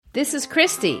This is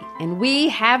Christy, and we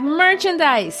have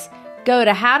merchandise. Go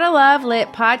to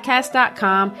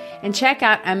howtolovelitpodcast.com and check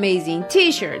out amazing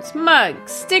t-shirts,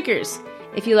 mugs, stickers.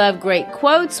 If you love great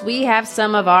quotes, we have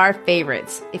some of our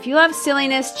favorites. If you love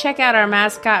silliness, check out our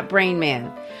mascot, Brain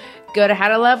Man. Go to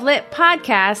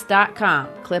howtolovelitpodcast.com,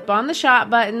 click on the shop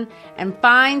button, and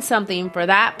find something for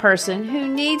that person who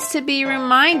needs to be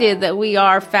reminded that we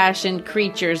are fashioned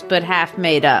creatures but half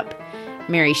made up.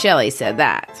 Mary Shelley said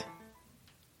that.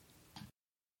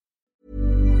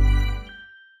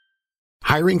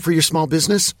 Hiring for your small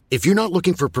business? If you're not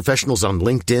looking for professionals on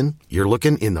LinkedIn, you're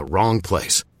looking in the wrong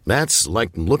place. That's like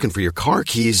looking for your car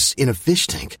keys in a fish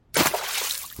tank.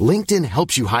 LinkedIn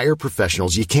helps you hire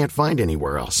professionals you can't find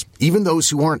anywhere else, even those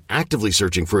who aren't actively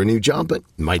searching for a new job but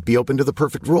might be open to the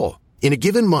perfect role. In a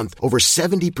given month, over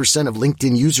 70% of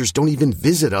LinkedIn users don't even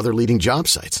visit other leading job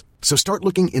sites. So start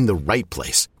looking in the right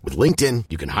place. With LinkedIn,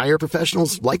 you can hire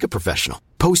professionals like a professional.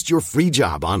 Post your free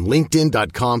job on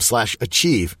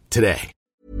linkedin.com/achieve today.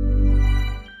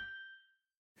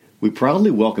 We proudly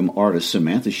welcome artist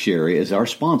Samantha Sherry as our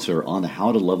sponsor on the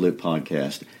How to Love Lit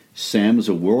podcast. Sam is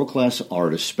a world-class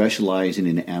artist specializing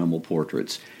in animal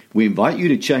portraits. We invite you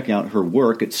to check out her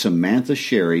work at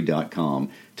samanthasherry.com.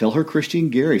 Tell her Christian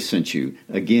Gary sent you.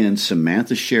 Again,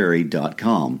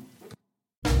 samanthasherry.com.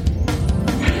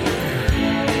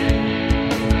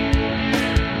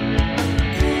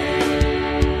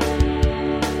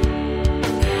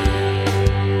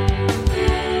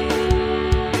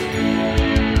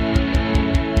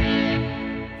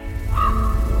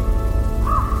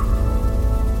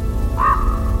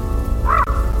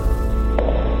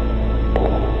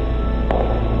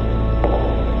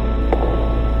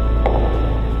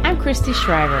 Christy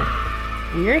Shriver.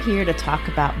 We're here to talk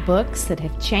about books that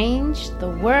have changed the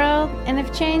world and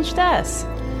have changed us.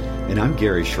 And I'm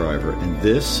Gary Shriver, and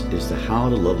this is the How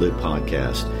to Love Lit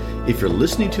podcast. If you're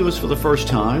listening to us for the first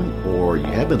time, or you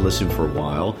have been listening for a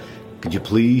while, could you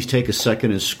please take a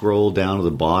second and scroll down to the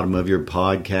bottom of your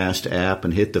podcast app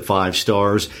and hit the 5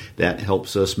 stars? That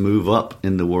helps us move up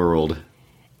in the world.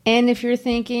 And if you're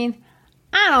thinking,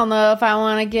 I don't know if I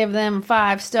want to give them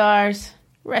 5 stars,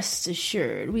 rest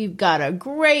assured, we've got a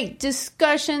great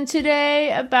discussion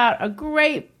today about a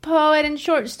great poet and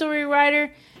short story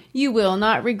writer. You will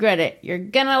not regret it. You're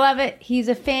gonna love it. He's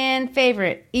a fan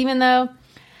favorite, even though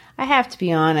I have to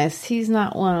be honest, he's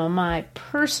not one of my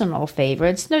personal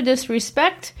favorites. No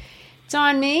disrespect. It's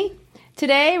on me.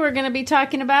 Today we're going to be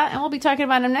talking about, and we'll be talking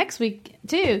about him next week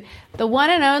too, the one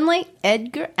and only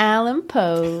Edgar Allan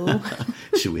Poe.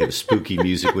 Should we have spooky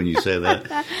music when you say that?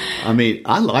 I mean,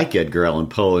 I like Edgar Allan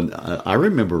Poe, and I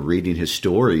remember reading his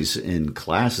stories in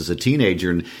class as a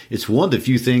teenager, and it's one of the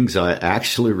few things I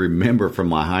actually remember from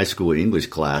my high school English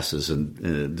classes,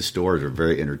 and the stories are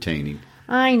very entertaining.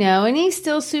 I know, and he's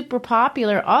still super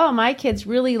popular. All of my kids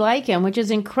really like him, which is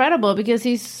incredible because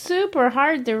he's super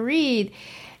hard to read.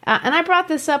 And I brought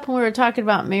this up when we were talking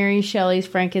about Mary Shelley's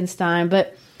Frankenstein,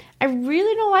 but I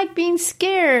really don't like being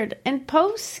scared. And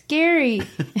Poe's scary.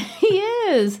 He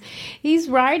is. His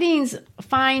writings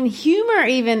find humor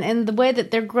even in the way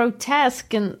that they're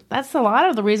grotesque, and that's a lot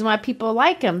of the reason why people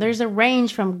like him. There's a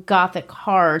range from gothic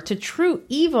horror to true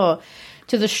evil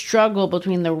to the struggle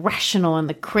between the rational and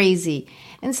the crazy.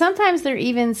 And sometimes they're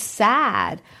even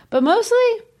sad, but mostly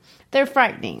they're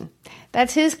frightening.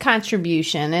 That's his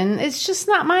contribution, and it's just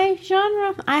not my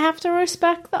genre. I have to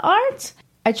respect the art.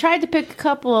 I tried to pick a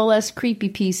couple of less creepy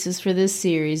pieces for this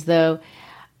series, though.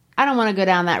 I don't want to go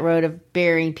down that road of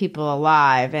burying people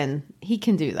alive, and he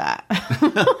can do that.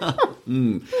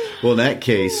 Well, in that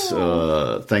case,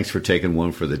 thanks for taking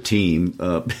one for the team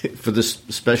for this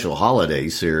special holiday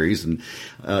series. And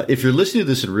if you're listening to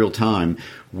this in real time,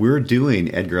 we're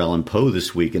doing Edgar Allan Poe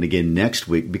this week and again next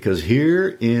week because here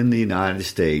in the United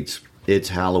States, it's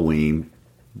Halloween,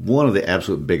 one of the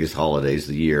absolute biggest holidays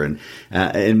of the year. And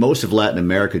in most of Latin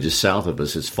America, just south of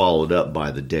us, it's followed up by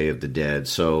the Day of the Dead.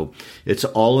 So it's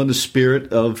all in the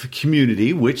spirit of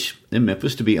community, which in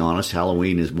Memphis, to be honest,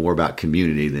 Halloween is more about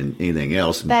community than anything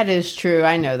else. That is true.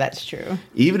 I know that's true.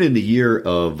 Even in the year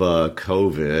of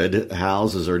COVID,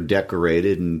 houses are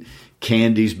decorated and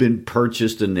candy's been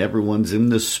purchased and everyone's in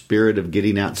the spirit of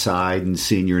getting outside and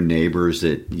seeing your neighbors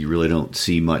that you really don't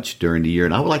see much during the year.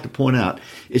 And I would like to point out,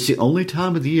 it's the only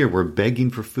time of the year where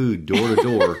begging for food door to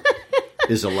door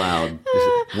is allowed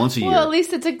once a year. Well, at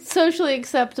least it's socially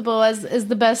acceptable as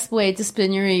the best way to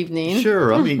spend your evening.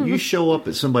 Sure. I mean, you show up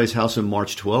at somebody's house on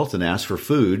March 12th and ask for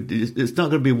food, it's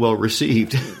not going to be well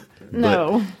received.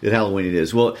 No. But at Halloween it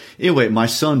is. Well, anyway, my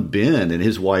son Ben and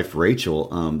his wife Rachel,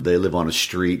 they live on a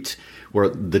street where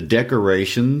the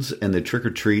decorations and the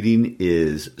trick-or-treating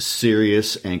is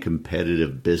serious and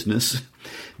competitive business.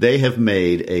 They have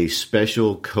made a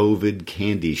special COVID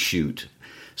candy chute.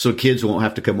 So kids won't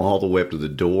have to come all the way up to the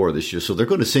door this year. So they're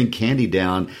going to send candy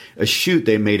down a chute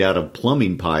they made out of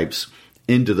plumbing pipes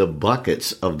into the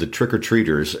buckets of the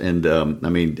trick-or-treaters. And,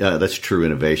 that's true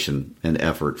innovation and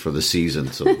effort for the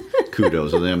season. So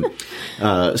kudos to them.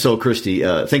 So, Christy,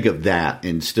 think of that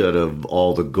instead of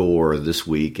all the gore this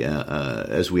week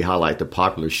as we highlight the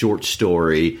popular short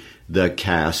story, The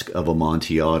Cask of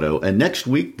Amontillado. And next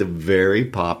week, the very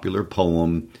popular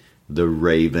poem, The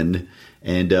Raven.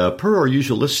 And per our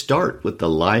usual, let's start with the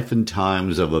life and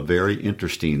times of a very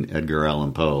interesting Edgar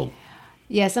Allan Poe.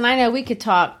 Yes, and I know we could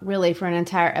talk really for an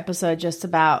entire episode just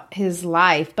about his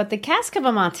life, but the Cask of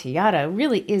Amontillado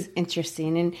really is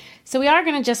interesting. And so we are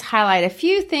going to just highlight a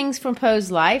few things from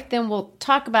Poe's life. Then we'll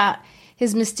talk about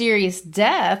his mysterious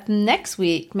death next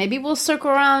week. Maybe we'll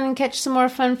circle around and catch some more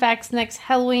fun facts next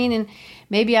Halloween. And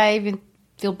maybe I even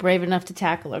feel brave enough to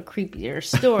tackle a creepier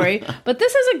story. But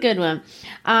this is a good one.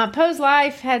 Poe's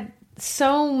life had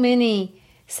so many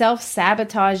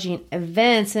self-sabotaging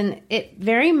events, and it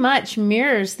very much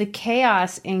mirrors the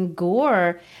chaos and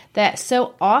gore that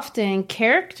so often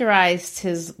characterized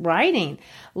his writing.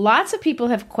 Lots of people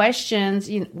have questions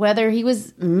whether he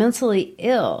was mentally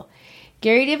ill.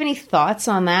 Gary, do you have any thoughts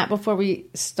on that before we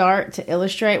start to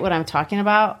illustrate what I'm talking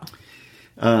about?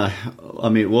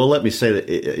 Let me say that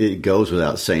it goes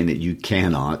without saying that you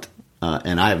cannot,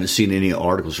 and I haven't seen any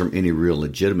articles from any real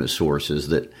legitimate sources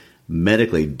that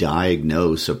medically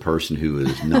diagnose a person who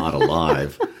is not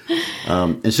alive.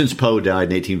 And since Poe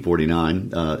died in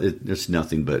 1849, it's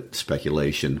nothing but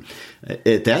speculation.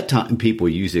 At that time, people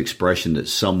used the expression that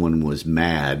someone was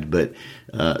mad, but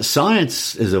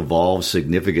science has evolved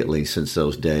significantly since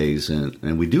those days,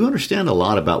 and we do understand a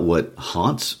lot about what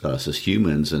haunts us as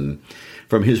humans. And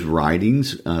from his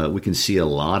writings, we can see a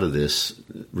lot of this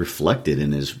reflected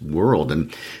in his world.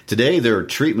 And today there are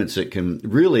treatments that can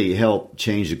really help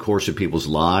change the course of people's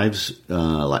lives,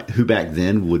 like who back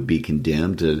then would be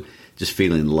condemned to just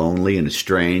feeling lonely and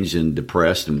estranged and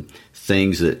depressed, and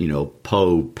things that,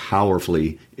 Poe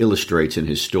powerfully illustrates in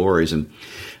his stories. And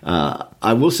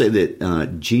I will say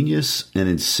that genius and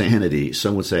insanity,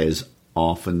 some would say, is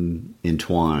often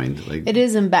entwined. Like, it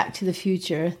is in Back to the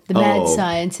Future, the mad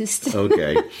scientist.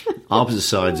 Okay. Opposite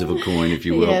sides of a coin, if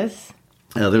you will. Yes.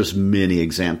 There's many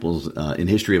examples in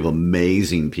history of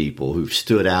amazing people who've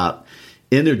stood out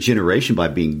in their generation by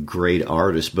being great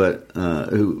artists, but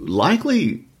who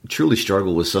likely truly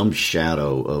struggle with some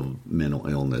shadow of mental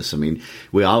illness. I mean,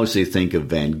 we obviously think of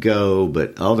Van Gogh,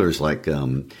 but others like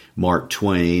Mark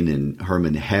Twain and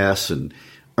Hermann Hesse and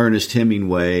Ernest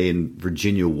Hemingway and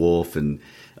Virginia Woolf and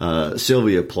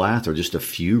Sylvia Plath are just a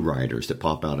few writers that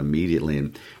pop out immediately.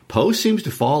 And Poe seems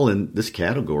to fall in this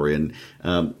category. And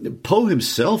Poe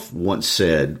himself once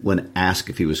said, when asked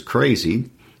if he was crazy,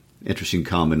 interesting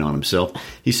comment on himself,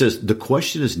 he says, "The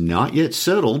question is not yet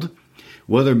settled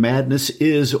whether madness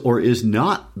is or is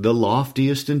not the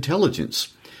loftiest intelligence.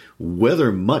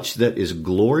 Whether much that is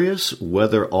glorious,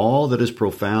 whether all that is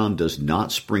profound does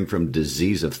not spring from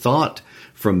disease of thought,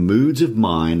 from moods of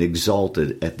mind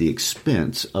exalted at the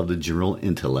expense of the general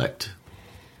intellect."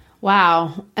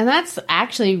 Wow. And that's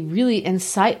actually really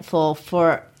insightful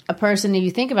for a person, if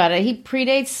you think about it. He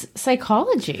predates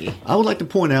psychology. I would like to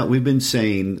point out, we've been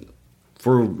saying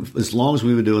for as long as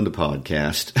we've been doing the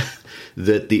podcast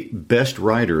that the best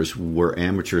writers were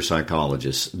amateur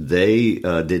psychologists. They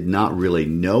did not really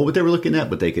know what they were looking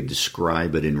at, but they could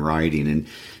describe it in writing. And,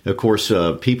 of course,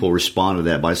 people responded to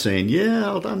that by saying,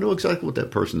 yeah, I know exactly what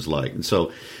that person's like. And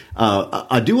so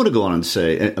I do want to go on and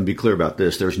say, and be clear about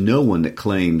this, there's no one that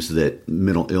claims that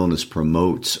mental illness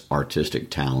promotes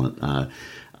artistic talent.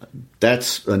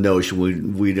 That's a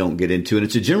notion we don't get into, and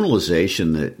it's a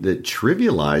generalization that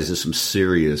trivializes some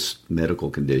serious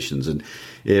medical conditions, and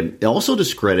it also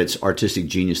discredits artistic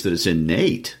genius that it's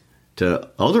innate to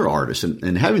other artists.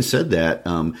 And having said that,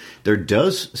 there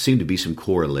does seem to be some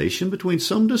correlation between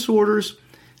some disorders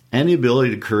and the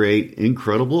ability to create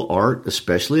incredible art,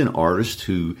 especially in artists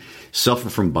who suffer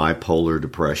from bipolar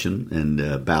depression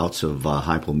and bouts of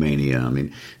hypomania. I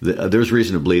mean, there's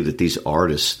reason to believe that these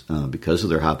artists, because of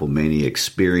their hypomania,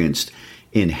 experienced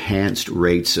enhanced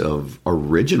rates of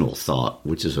original thought,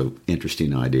 which is an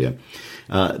interesting idea.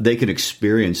 They can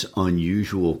experience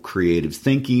unusual creative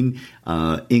thinking,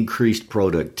 increased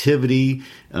productivity.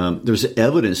 There's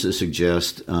evidence to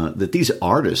suggest that these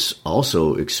artists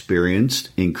also experienced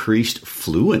increased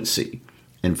fluency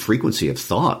and frequency of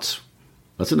thoughts.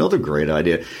 That's another great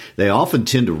idea. They often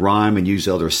tend to rhyme and use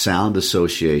other sound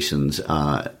associations,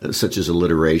 such as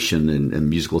alliteration and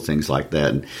musical things like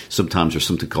that. And sometimes there's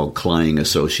something called clang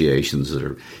associations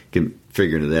that can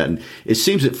figure into that. And it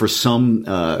seems that for some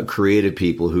creative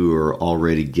people who are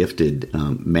already gifted,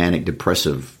 manic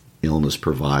depressive illness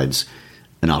provides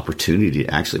an opportunity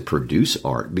to actually produce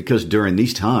art, because during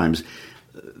these times,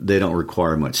 they don't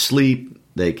require much sleep.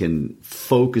 They can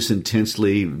focus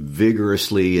intensely,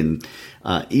 vigorously, and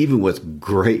even with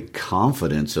great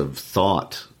confidence of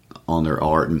thought on their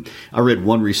art. And I read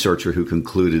one researcher who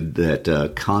concluded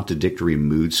that contradictory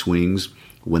mood swings,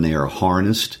 when they are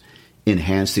harnessed,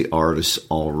 enhance the artist's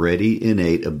already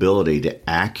innate ability to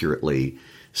accurately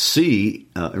see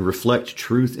and reflect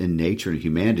truth in nature and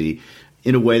humanity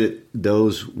in a way that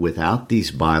those without these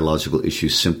biological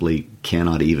issues simply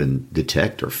cannot even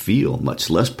detect or feel, much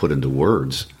less put into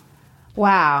words.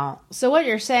 Wow. So what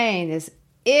you're saying is,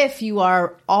 if you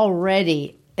are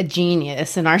already a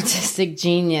genius, an artistic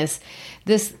genius,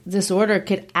 this disorder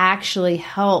could actually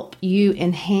help you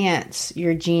enhance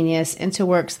your genius into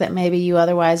works that maybe you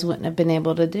otherwise wouldn't have been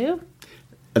able to do?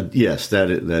 Yes, that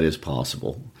is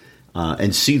possible.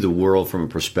 And see the world from a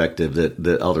perspective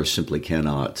that others simply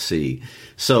cannot see.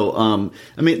 So,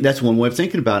 that's one way of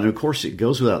thinking about it. And, of course, it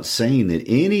goes without saying that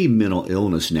any mental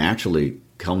illness naturally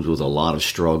comes with a lot of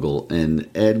struggle. And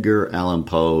Edgar Allan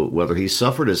Poe, whether he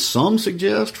suffered, as some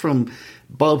suggest, from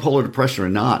bipolar depression or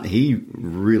not, he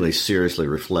really seriously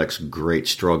reflects great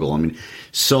struggle. I mean,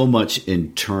 so much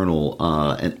internal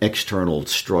and external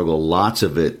struggle, lots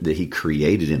of it that he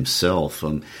created himself.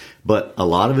 But a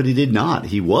lot of it he did not.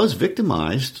 He was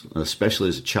victimized, especially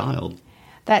as a child.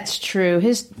 That's true.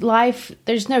 His life,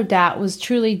 there's no doubt, was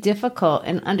truly difficult.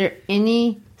 And under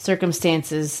any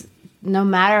circumstances, no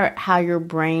matter how your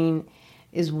brain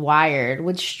is wired,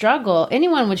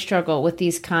 anyone would struggle with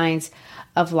these kinds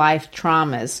of life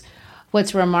traumas.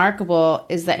 What's remarkable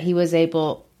is that he was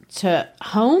able to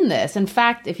hone this. In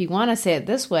fact, if you want to say it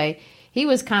this way, he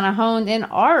was kind of honed in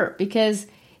art, because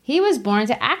he was born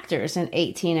to actors in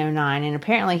 1809, and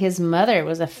apparently his mother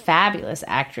was a fabulous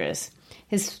actress.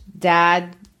 His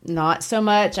dad, not so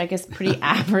much, I guess pretty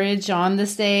average on the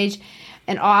stage,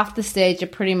 and off the stage,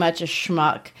 pretty much a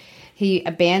schmuck. He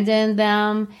abandoned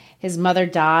them. His mother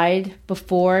died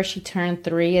before she turned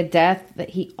 3, a death that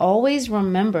he always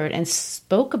remembered and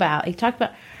spoke about. He talked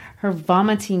about her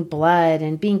vomiting blood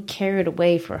and being carried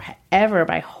away forever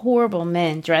by horrible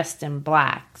men dressed in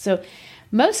black. So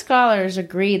most scholars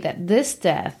agree that this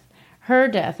death, her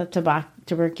death of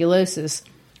tuberculosis,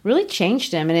 really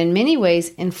changed him and in many ways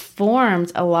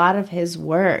informed a lot of his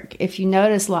work. If you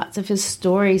notice, lots of his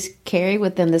stories carry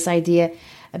with them this idea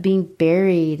of being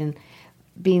buried and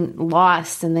being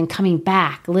lost and then coming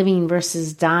back, living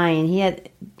versus dying. He had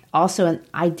also an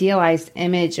idealized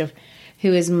image of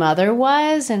who his mother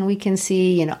was, and we can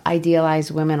see,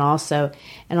 idealized women also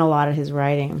in a lot of his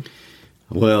writing.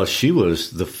 Well, she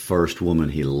was the first woman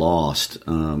he lost,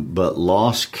 but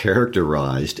loss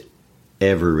characterized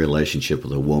every relationship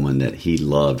with a woman that he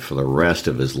loved for the rest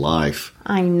of his life.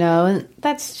 I know, and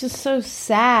that's just so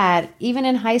sad. Even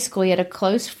in high school, he had a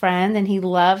close friend, and he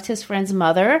loved his friend's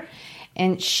mother,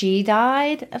 and she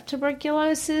died of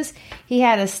tuberculosis. He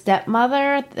had a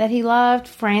stepmother that he loved,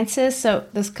 Frances. So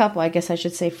this couple, I guess I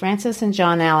should say, Frances and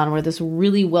John Allen, were this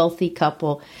really wealthy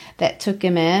couple that took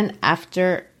him in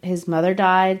after his mother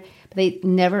died. But they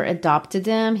never adopted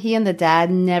him. He and the dad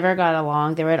never got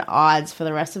along. They were at odds for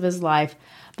the rest of his life.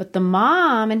 But the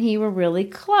mom and he were really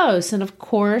close. And of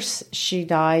course, she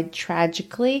died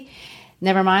tragically.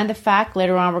 Never mind the fact,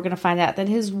 later on, we're going to find out that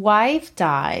his wife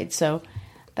died. So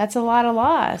that's a lot of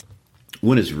loss.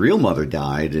 When his real mother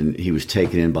died and he was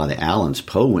taken in by the Allens,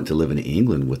 Poe went to live in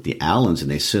England with the Allens,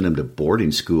 and they sent him to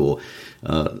boarding school.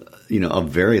 A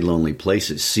very lonely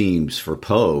place, it seems, for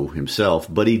Poe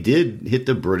himself. But he did hit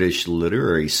the British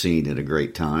literary scene at a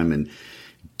great time. And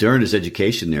during his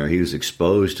education there, he was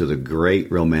exposed to the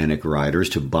great Romantic writers,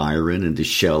 to Byron and to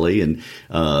Shelley, and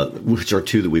which are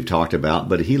two that we've talked about.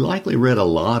 But he likely read a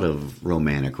lot of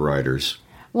Romantic writers.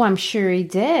 Well, I'm sure he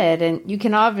did. And you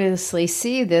can obviously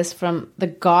see this from the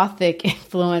Gothic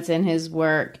influence in his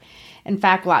work. In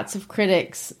fact, lots of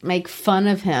critics make fun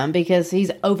of him because he's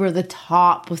over the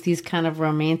top with these kind of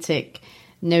romantic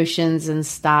notions and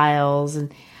styles.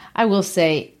 And I will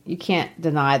say, you can't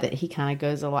deny that he kind of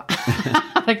goes a lot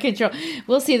out of control.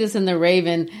 We'll see this in The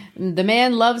Raven. The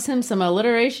man loves him some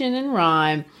alliteration and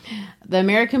rhyme. The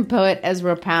American poet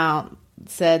Ezra Pound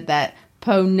said that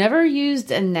Poe never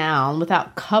used a noun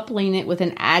without coupling it with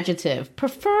an adjective,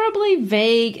 preferably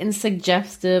vague and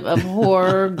suggestive of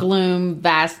horror, gloom,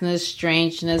 vastness,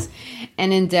 strangeness,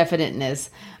 and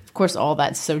indefiniteness. Of course, all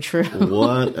that's so true.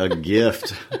 What a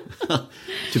gift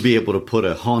to be able to put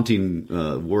a haunting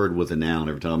word with a noun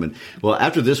every time. And well,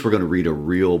 after this, we're going to read a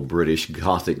real British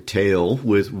Gothic tale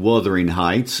with Wuthering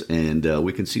Heights, and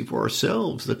we can see for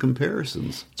ourselves the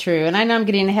comparisons. True, and I know I'm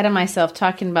getting ahead of myself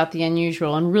talking about the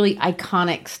unusual and really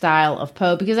iconic style of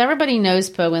Poe, because everybody knows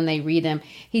Poe when they read him.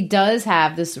 He does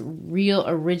have this real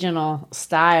original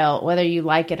style, whether you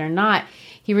like it or not.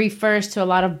 He refers to a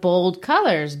lot of bold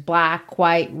colors, black,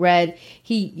 white, red.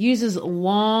 He uses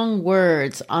long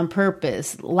words on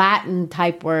purpose, Latin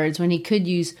type words, when he could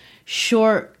use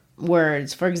short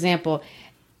words. For example,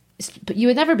 you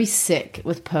would never be sick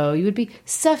with Poe. You would be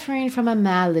suffering from a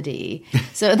malady.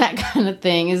 So that kind of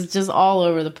thing is just all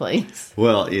over the place.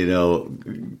 Well, you know,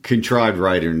 contrived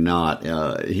right or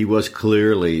not, he was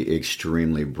clearly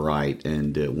extremely bright.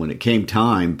 And when it came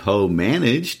time, Poe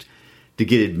managed to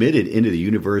get admitted into the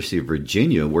University of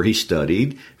Virginia, where he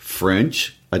studied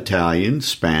French, Italian,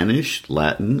 Spanish,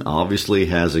 Latin. Obviously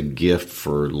has a gift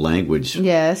for language.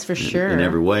 Yes, for sure. In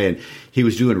every way. And he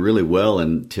was doing really well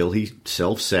until he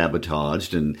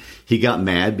self-sabotaged. And he got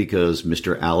mad because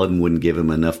Mr. Allen wouldn't give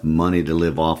him enough money to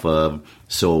live off of.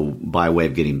 So by way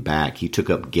of getting back, he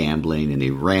took up gambling and he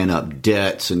ran up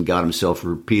debts and got himself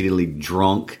repeatedly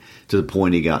drunk to the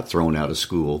point he got thrown out of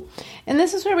school. And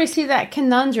this is where we see that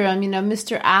conundrum. You know,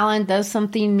 Mr. Allen does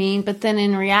something mean, but then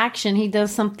in reaction, he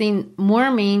does something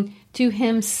more mean to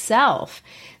himself.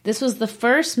 This was the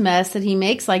first mess that he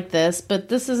makes like this, but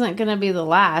this isn't going to be the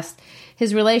last.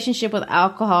 His relationship with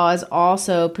alcohol is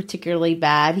also particularly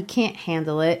bad. He can't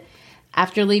handle it.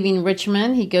 After leaving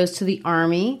Richmond, he goes to the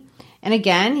Army. And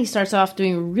again, he starts off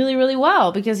doing really, really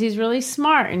well because he's really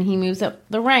smart, and he moves up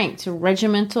the rank to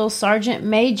regimental sergeant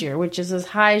major, which is as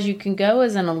high as you can go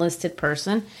as an enlisted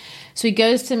person. So he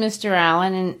goes to Mr.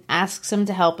 Allen and asks him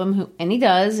to help him, and he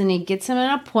does, and he gets him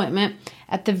an appointment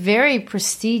at the very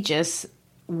prestigious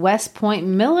West Point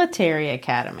Military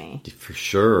Academy. For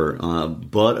sure.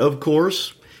 But, of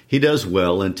course, he does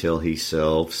well until he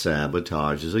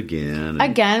self-sabotages again.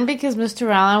 Again, because Mr.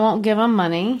 Allen won't give him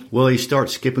money. Well, he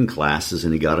starts skipping classes,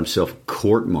 and he got himself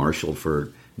court-martialed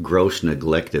for gross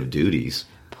neglect of duties.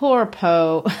 Poor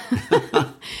Poe.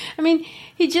 I mean,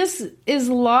 he just is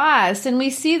lost, and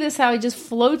we see this how he just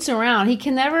floats around. He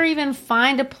can never even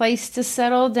find a place to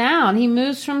settle down. He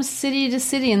moves from city to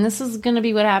city, and this is going to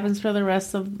be what happens for the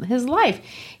rest of his life.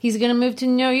 He's going to move to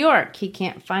New York. He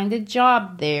can't find a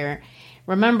job there.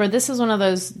 Remember, this is one of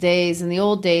those days in the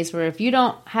old days where if you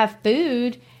don't have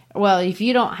food, well, if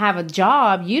you don't have a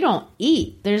job, you don't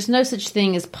eat. There's no such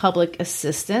thing as public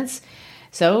assistance.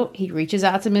 So he reaches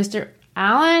out to Mr.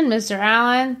 Allen. Mr.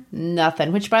 Allen,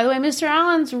 nothing. Which, by the way, Mr.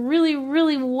 Allen's really,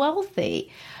 really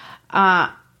wealthy.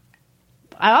 I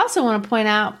also want to point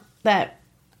out that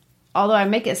although I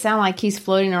make it sound like he's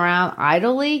floating around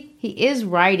idly, he is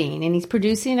writing, and he's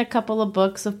producing a couple of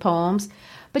books of poems.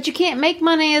 But you can't make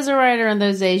money as a writer in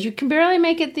those days. You can barely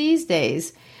make it these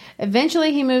days.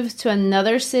 Eventually, he moves to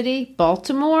another city,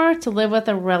 Baltimore, to live with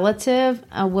a relative,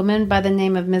 a woman by the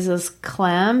name of Mrs.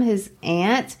 Clem, his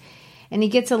aunt. And he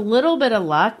gets a little bit of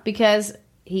luck because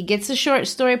he gets a short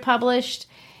story published.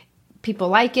 People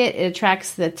like it. It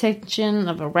attracts the attention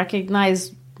of a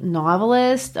recognized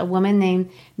novelist, a woman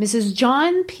named Mrs.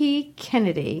 John P.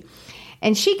 Kennedy.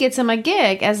 And she gets him a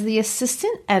gig as the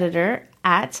assistant editor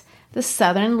at the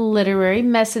Southern Literary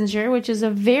Messenger, which is a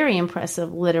very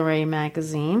impressive literary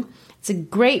magazine. It's a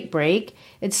great break.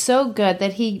 It's so good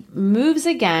that he moves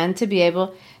again to be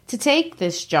able to take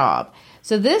this job.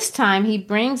 So this time he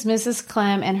brings Mrs.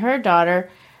 Clem and her daughter,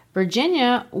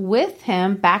 Virginia, with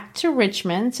him back to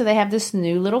Richmond. So they have this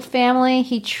new little family.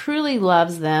 He truly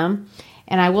loves them.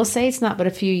 And I will say it's not but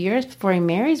a few years before he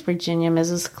marries Virginia,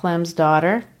 Mrs. Clem's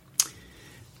daughter.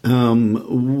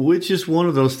 Which is one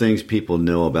of those things people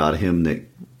know about him that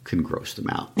can gross them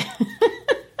out.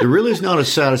 There really is not a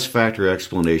satisfactory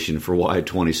explanation for why a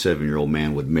 27-year-old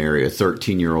man would marry a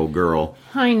 13-year-old girl.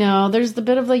 I know. There's the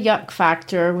bit of the yuck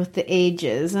factor with the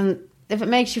ages. And if it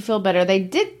makes you feel better, they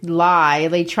did lie.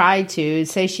 They tried to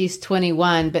say she's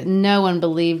 21, but no one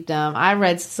believed them. I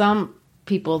read some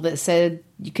people that said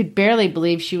you could barely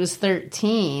believe she was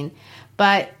 13.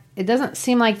 But it doesn't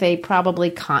seem like they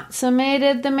probably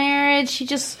consummated the marriage. She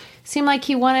just seemed like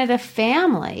he wanted a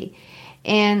family.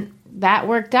 And that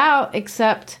worked out,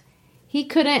 except he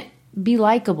couldn't be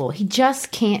likable. He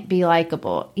just can't be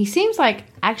likable. He seems like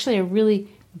actually a really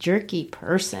jerky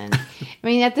person. I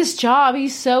mean, at this job,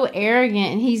 he's so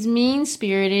arrogant and he's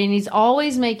mean-spirited and he's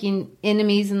always making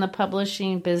enemies in the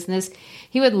publishing business.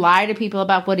 He would lie to people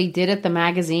about what he did at the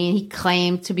magazine. He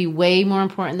claimed to be way more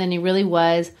important than he really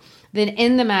was. Then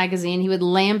in the magazine, he would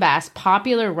lambaste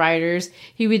popular writers.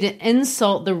 He would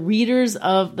insult the readers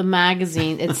of the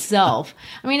magazine itself.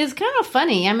 I mean, it's kind of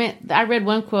funny. I mean, I read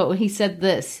one quote where he said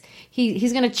this.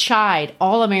 He's going to chide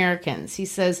all Americans. He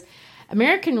says,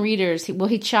 American readers,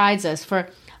 he chides us for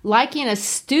liking a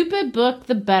stupid book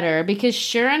the better because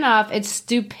sure enough, it's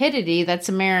stupidity that's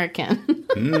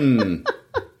American.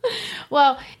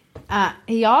 Well,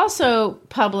 he also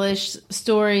published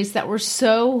stories that were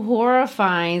so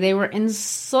horrifying. They were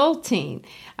insulting.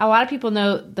 A lot of people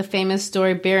know the famous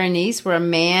story Berenice, where a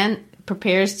man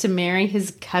prepares to marry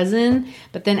his cousin,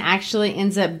 but then actually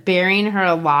ends up burying her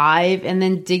alive and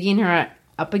then digging her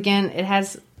up again. It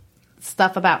has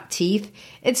stuff about teeth.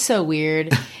 It's so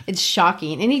weird. It's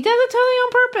shocking. And he does it totally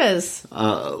on purpose.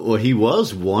 Well, he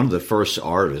was one of the first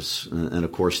artists. And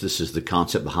of course, this is the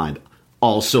concept behind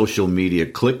all social media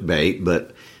clickbait,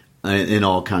 but in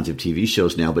all kinds of TV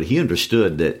shows now. But he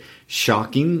understood that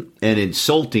shocking and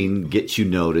insulting gets you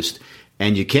noticed,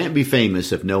 and you can't be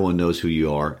famous if no one knows who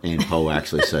you are. And Poe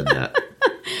actually said that.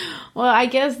 Well, I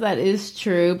guess that is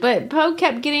true. But Poe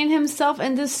kept getting himself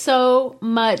into so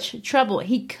much trouble.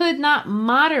 He could not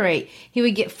moderate. He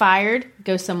would get fired,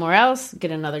 go somewhere else,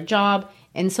 get another job,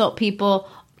 insult people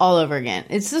all over again.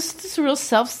 It's just this real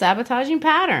self-sabotaging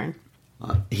pattern.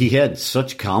 He had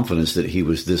such confidence that he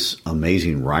was this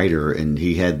amazing writer, and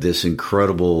he had this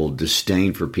incredible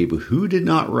disdain for people who did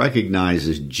not recognize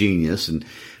his genius. And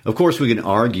of course, we can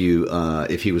argue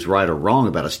if he was right or wrong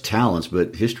about his talents,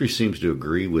 but history seems to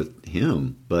agree with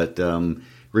him. But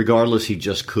regardless, he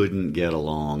just couldn't get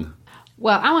along.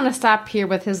 Well, I want to stop here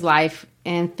with his life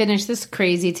and finish this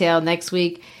crazy tale next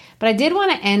week. But I did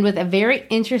want to end with a very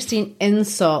interesting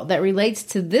insult that relates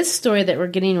to this story that we're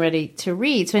getting ready to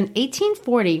read. So in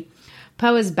 1840,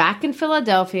 Poe is back in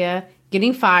Philadelphia,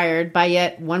 getting fired by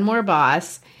yet one more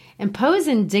boss. And Poe is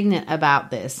indignant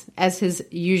about this, as his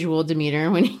usual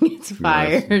demeanor when he gets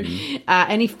fired. Yes.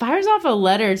 And he fires off a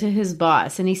letter to his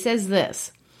boss, and he says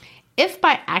this: "If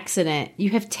by accident you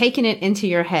have taken it into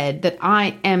your head that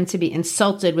I am to be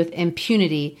insulted with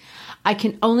impunity, I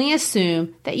can only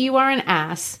assume that you are an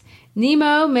ass.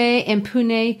 Nemo me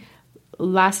impune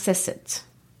lacessit,"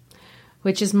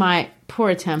 which is my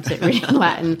poor attempt at reading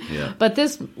Latin. Yeah. But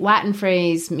this Latin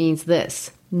phrase means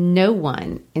this: no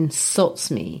one insults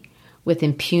me with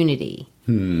impunity.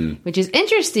 Which is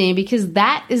interesting because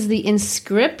that is the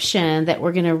inscription that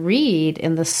we're going to read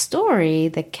in the story,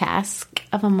 The Cask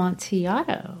of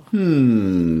Amontillado.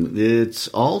 It's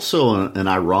also an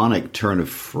ironic turn of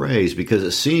phrase because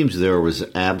it seems there was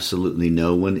absolutely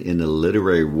no one in the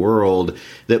literary world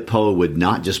that Poe would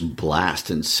not just blast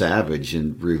and savage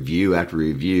in review after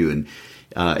review.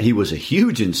 And he was a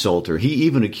huge insulter. He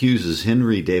even accuses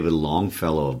Henry David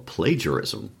Longfellow of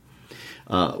plagiarism,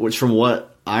 which from what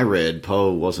I read,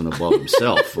 Poe wasn't above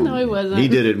himself. No, he wasn't. He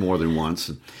did it more than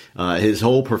once. His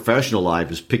whole professional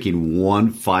life is picking one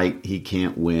fight he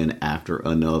can't win after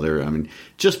another. I mean,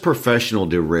 just professional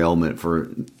derailment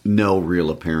for no real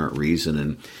apparent reason.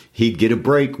 And he'd get a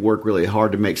break, work really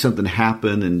hard to make something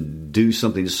happen, and do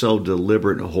something so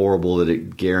deliberate and horrible that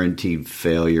it guaranteed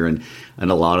failure. And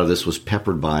a lot of this was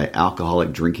peppered by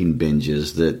alcoholic drinking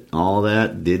binges that all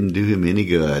that didn't do him any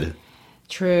good.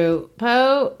 True.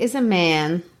 Poe is a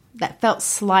man that felt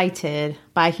slighted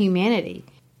by humanity.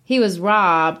 He was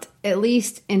robbed, at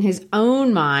least in his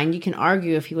own mind. You can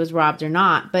argue if he was robbed or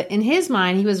not, but in his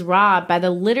mind, he was robbed by the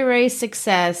literary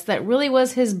success that really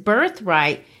was his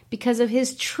birthright because of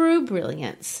his true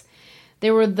brilliance.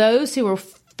 There were those who were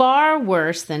far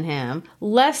worse than him,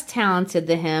 less talented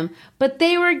than him, but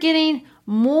they were getting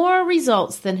more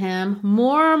results than him,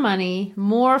 more money,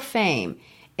 more fame.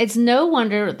 It's no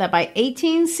wonder that by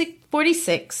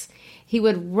 1846, he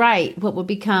would write what would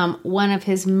become one of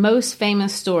his most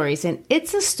famous stories. And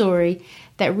it's a story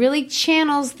that really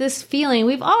channels this feeling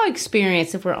we've all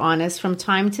experienced, if we're honest, from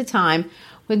time to time,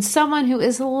 when someone who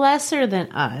is lesser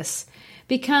than us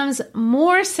becomes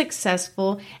more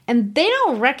successful and they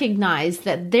don't recognize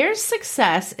that their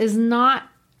success is not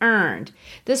earned.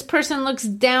 This person looks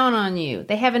down on you.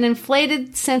 They have an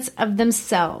inflated sense of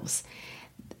themselves.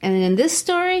 And in this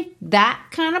story, that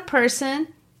kind of person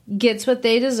gets what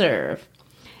they deserve.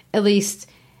 At least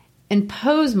in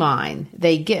Poe's mind,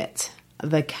 they get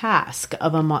the cask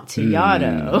of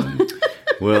Amontillado.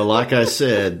 Well, like I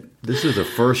said, this is the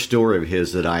first story of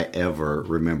his that I ever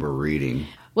remember reading.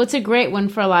 Well, it's a great one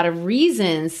for a lot of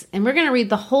reasons, and we're going to read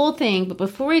the whole thing. But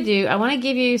before we do, I want to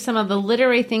give you some of the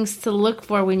literary things to look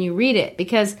for when you read it,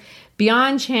 because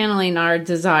beyond channeling our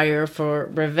desire for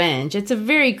revenge, it's a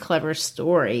very clever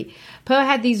story. Poe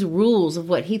had these rules of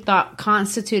what he thought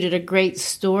constituted a great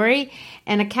story,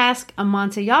 and A Cask of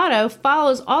Amontillado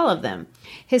follows all of them.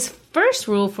 His first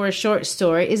rule for a short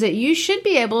story is that you should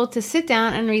be able to sit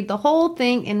down and read the whole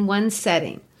thing in one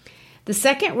setting. The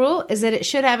second rule is that it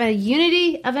should have a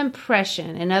unity of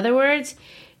impression. In other words,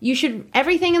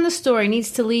 everything in the story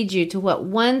needs to lead you to what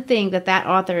one thing that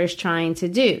author is trying to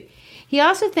do. He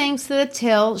also thinks that a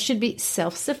tale should be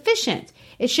self-sufficient.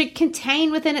 It should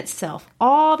contain within itself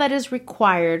all that is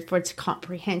required for its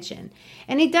comprehension.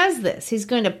 And he does this. He's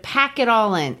going to pack it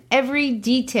all in. Every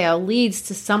detail leads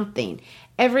to something.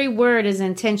 Every word is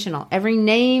intentional. Every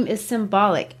name is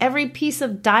symbolic. Every piece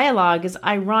of dialogue is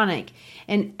ironic.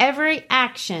 And every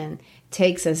action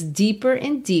takes us deeper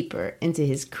and deeper into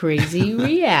his crazy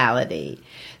reality.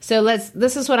 So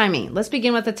this is what I mean. Let's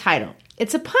begin with the title.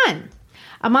 It's a pun.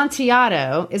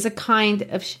 Amontillado is a kind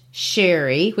of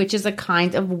sherry, which is a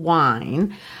kind of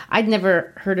wine. I'd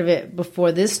never heard of it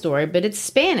before this story, but it's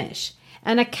Spanish.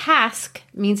 And a cask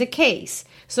means a case.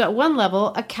 So at one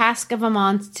level, a cask of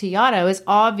Amontillado is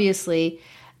obviously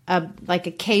like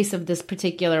a case of this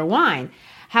particular wine.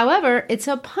 However, it's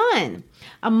a pun.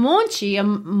 A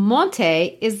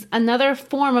monte is another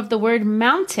form of the word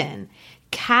mountain.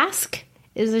 Cask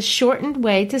is a shortened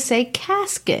way to say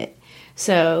casket.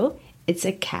 So it's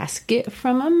a casket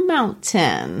from a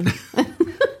mountain.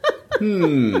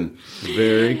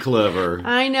 Very clever.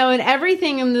 I know, and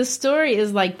everything in this story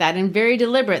is like that and very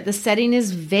deliberate. The setting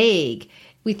is vague.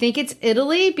 We think it's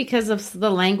Italy because of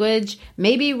the language.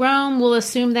 Maybe Rome, we'll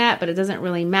assume that, but it doesn't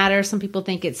really matter. Some people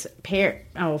think it's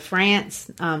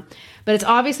France. But it's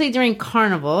obviously during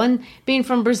Carnival. And being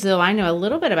from Brazil, I know a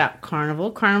little bit about Carnival.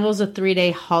 Carnival is a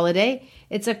 3-day holiday.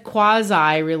 It's a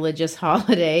quasi-religious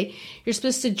holiday. You're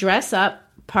supposed to dress up,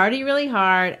 party really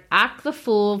hard, act the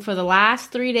fool for the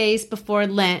last 3 days before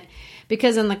Lent,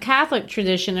 because in the Catholic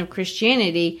tradition of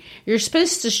Christianity, you're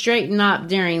supposed to straighten up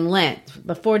during Lent,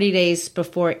 the 40 days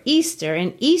before Easter.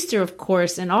 And Easter, of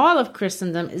course, in all of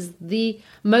Christendom, is the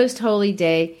most holy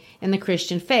day in the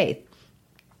Christian faith.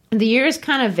 The year is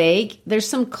kind of vague. There's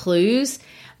some clues.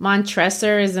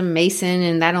 Montresor is a Mason,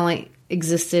 and that only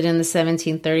existed in the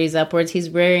 1730s upwards. He's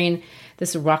wearing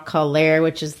this roquelaire,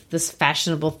 which is this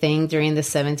fashionable thing during the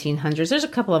 1700s. There's a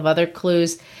couple of other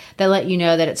clues that let you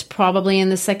know that it's probably in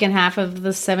the second half of the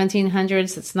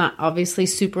 1700s. It's not obviously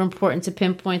super important to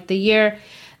pinpoint the year.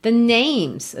 The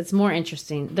names, it's more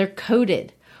interesting. They're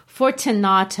coded.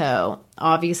 Fortunato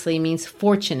obviously means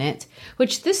fortunate,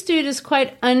 which this dude is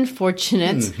quite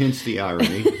unfortunate. Hence the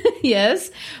irony.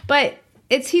 Yes, but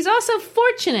he's also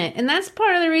fortunate, and that's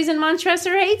part of the reason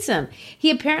Montresor hates him.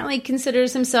 He apparently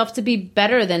considers himself to be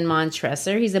better than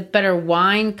Montresor. He's a better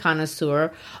wine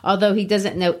connoisseur, although he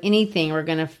doesn't know anything we're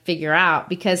going to figure out,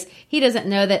 because he doesn't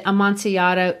know that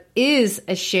Amontillado is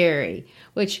a sherry,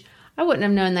 which I wouldn't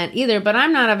have known that either, but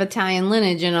I'm not of Italian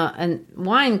lineage and a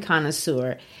wine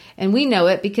connoisseur. And we know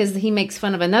it because he makes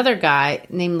fun of another guy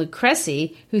named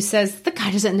Lucrezi, who says, the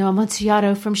guy doesn't know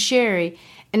Amontillado from sherry,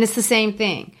 and it's the same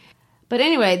thing. But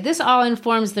anyway, this all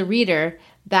informs the reader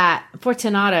that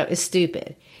Fortunato is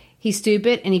stupid. He's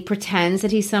stupid, and he pretends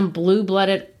that he's some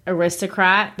blue-blooded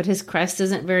aristocrat, but his crest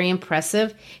isn't very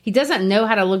impressive. He doesn't know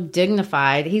how to look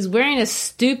dignified. He's wearing a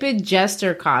stupid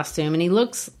jester costume, and he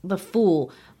looks the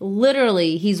fool.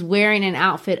 Literally, he's wearing an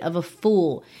outfit of a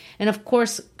fool. And of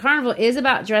course, Carnival is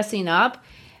about dressing up,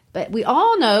 but we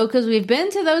all know, because we've been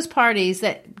to those parties,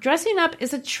 that dressing up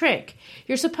is a trick.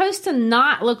 You're supposed to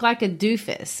not look like a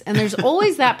doofus, and there's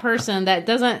always that person that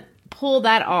doesn't pull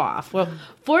that off. Well,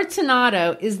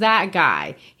 Fortunato is that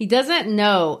guy. He doesn't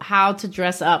know how to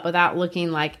dress up without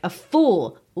looking like a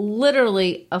fool,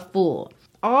 literally a fool.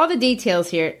 All the details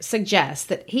here suggest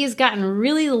that he has gotten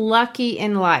really lucky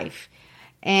in life,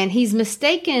 and he's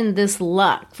mistaken this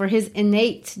luck for his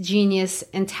innate genius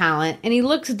and talent, and he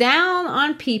looks down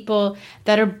on people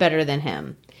that are better than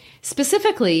him,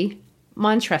 specifically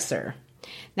Montresor.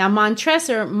 Now,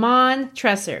 Montresor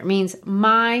means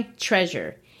my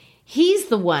treasure. He's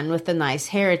the one with the nice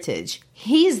heritage.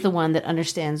 He's the one that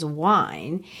understands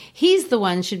wine. He's the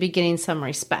one should be getting some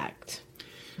respect.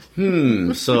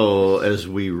 So as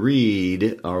we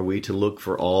read, are we to look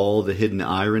for all the hidden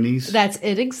ironies? That's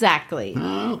it exactly.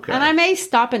 Okay. And I may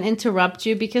stop and interrupt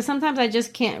you because sometimes I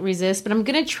just can't resist, but I'm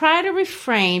going to try to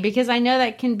refrain because I know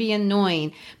that can be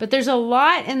annoying. But there's a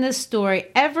lot in this story.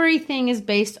 Everything is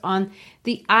based on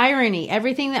the irony.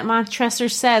 Everything that Montresor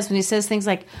says when he says things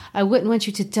like, I wouldn't want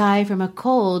you to die from a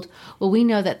cold. Well, we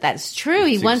know that that's true.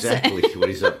 He wants exactly what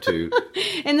he's up to.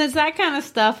 And there's that kind of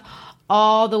stuff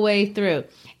all the way through.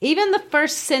 Even the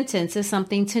first sentence is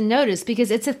something to notice because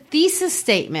it's a thesis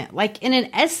statement, like in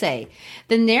an essay.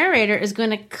 The narrator is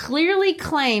going to clearly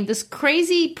claim this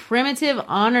crazy primitive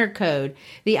honor code.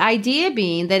 The idea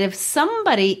being that if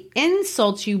somebody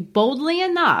insults you boldly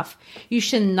enough, you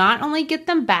should not only get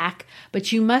them back,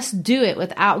 but you must do it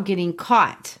without getting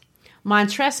caught.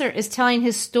 Montresor is telling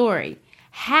his story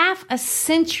half a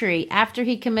century after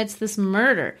he commits this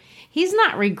murder. He's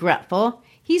not regretful.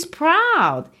 He's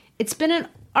proud. It's been an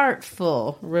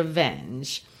artful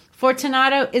revenge.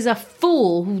 Fortunato is a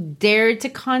fool who dared to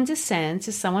condescend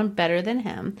to someone better than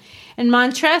him, and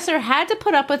Montresor had to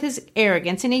put up with his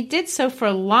arrogance, and he did so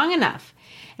for long enough.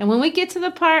 And when we get to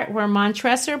the part where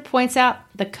Montresor points out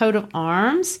the coat of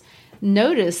arms,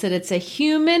 notice that it's a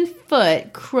human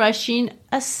foot crushing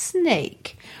a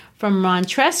snake. From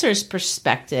Montresor's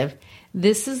perspective,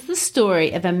 this is the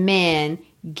story of a man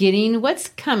getting what's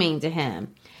coming to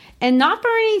him. And not for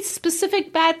any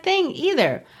specific bad thing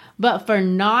either, but for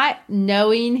not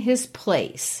knowing his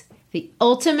place. The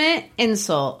ultimate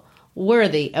insult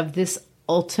worthy of this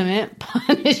ultimate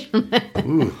punishment.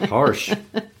 Ooh, harsh.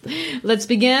 Let's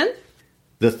begin.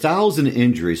 The 1,000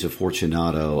 injuries of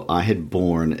Fortunato I had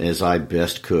borne as I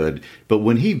best could, but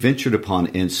when he ventured upon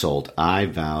insult, I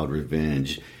vowed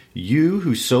revenge. You,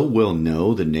 who so well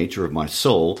know the nature of my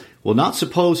soul, will not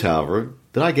suppose, however,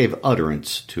 that I gave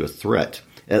utterance to a threat.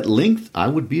 At length I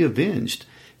would be avenged.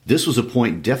 This was a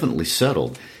point definitely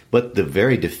settled, but the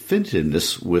very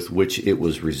definitiveness with which it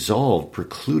was resolved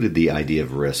precluded the idea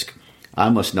of risk. I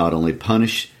must not only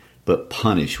punish, but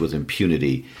punish with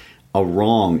impunity. A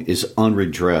wrong is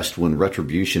unredressed when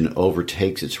retribution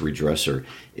overtakes its redresser.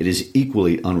 It is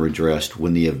equally unredressed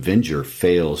when the avenger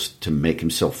fails to make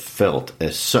himself felt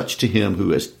as such to him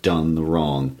who has done the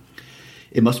wrong.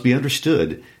 It must be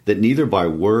understood that neither by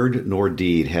word nor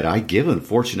deed had I given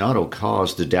Fortunato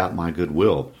cause to doubt my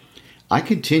goodwill. I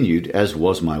continued, as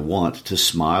was my wont, to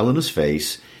smile in his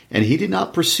face, and he did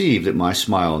not perceive that my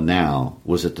smile now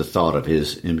was at the thought of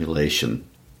his immolation.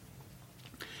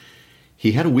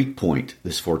 He had a weak point,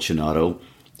 this Fortunato.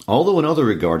 Although in other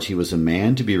regards he was a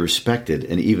man to be respected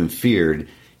and even feared,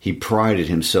 he prided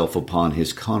himself upon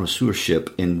his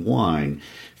connoisseurship in wine.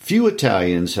 Few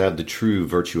Italians have the true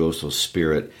virtuoso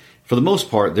spirit. For the most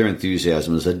part, their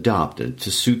enthusiasm is adopted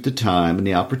to suit the time and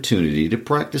the opportunity to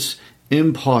practice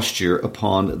imposture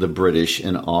upon the British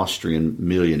and Austrian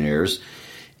millionaires.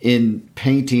 In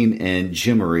painting and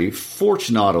gimmery,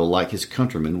 Fortunato, like his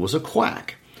countrymen, was a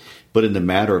quack. But in the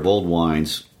matter of old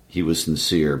wines, he was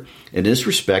sincere. In this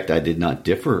respect, I did not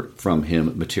differ from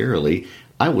him materially.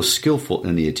 I was skillful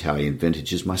in the Italian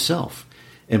vintages myself,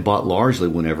 and bought largely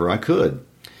whenever I could.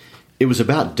 It was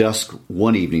about dusk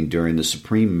one evening during the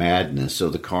supreme madness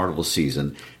of the carnival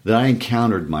season that I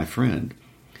encountered my friend.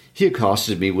 He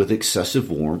accosted me with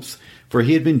excessive warmth, for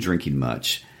he had been drinking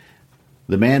much.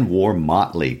 The man wore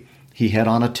motley. He had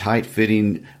on a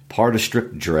tight-fitting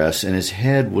partastric dress, and his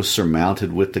head was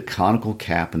surmounted with the conical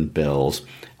cap and bells.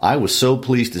 I was so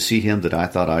pleased to see him that I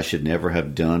thought I should never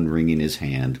have done wringing his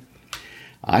hand.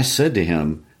 I said to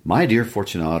him, "My dear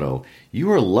Fortunato,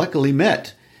 you are luckily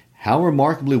met. How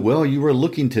remarkably well you are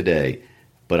looking today.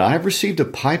 But I have received a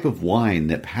pipe of wine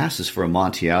that passes for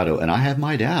Amontillado, and I have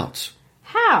my doubts."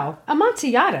 How?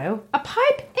 Amontillado? A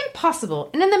pipe? Impossible.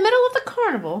 And in the middle of the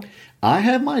carnival? "I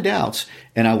have my doubts,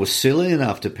 and I was silly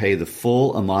enough to pay the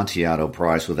full Amontillado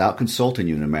price without consulting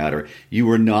you in the matter. You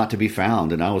were not to be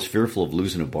found, and I was fearful of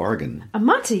losing a bargain."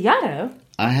 Amontillado?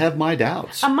 "I have my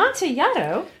doubts,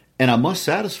 Amontillado? and I must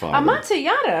satisfy them.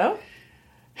 Amontillado?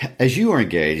 As you are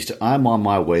engaged, I'm on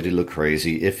my way to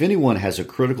Lucrezi. If anyone has a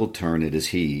critical turn, it is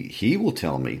he. He will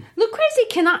tell me. Lucrezi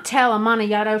cannot tell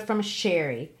Amontillado from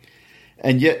sherry.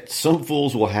 And yet some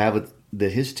fools will have it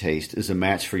that his taste is a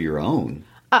match for your own.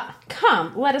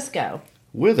 Come, let us go.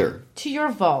 Whither? To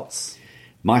your vaults.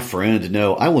 My friend,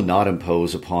 no, I will not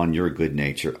impose upon your good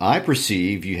nature. I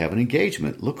perceive you have an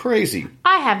engagement. Lucrezi.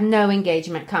 I have no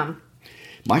engagement, come.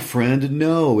 My friend,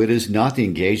 no, it is not the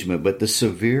engagement, but the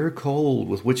severe cold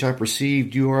with which I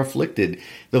perceived you are afflicted.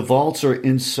 The vaults are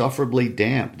insufferably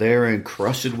damp. They are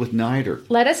encrusted with niter.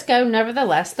 Let us go,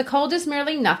 nevertheless. The cold is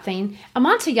merely nothing.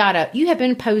 Amontillado, you have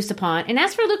been imposed upon. And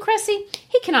as for Lucrezi,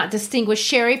 he cannot distinguish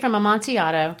sherry from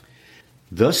Amontillado.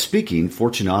 Thus speaking,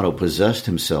 Fortunato possessed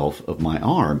himself of my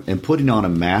arm, and putting on a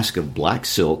mask of black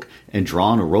silk and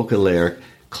drawn a roquelaire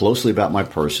closely about my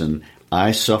person,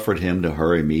 I suffered him to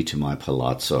hurry me to my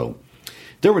palazzo.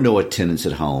 There were no attendants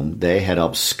at home. They had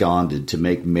absconded to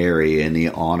make merry in the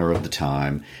honor of the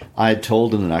time. I had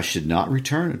told them that I should not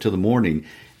return until the morning,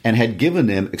 and had given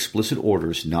them explicit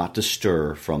orders not to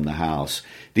stir from the house.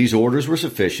 These orders were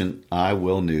sufficient, I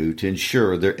well knew, to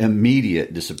ensure their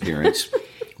immediate disappearance,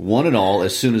 one and all,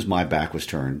 as soon as my back was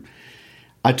turned.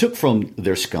 I took from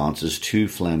their sconces 2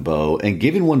 flambeaux, and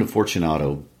giving one to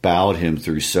Fortunato, bowed him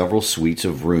through several suites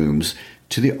of rooms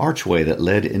to the archway that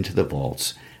led into the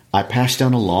vaults. I passed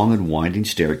down a long and winding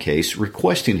staircase,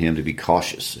 requesting him to be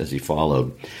cautious as he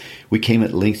followed. We came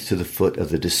at length to the foot of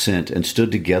the descent, and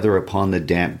stood together upon the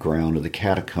damp ground of the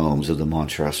catacombs of the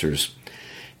Montressors.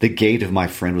 The gait of my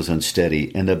friend was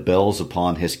unsteady, and the bells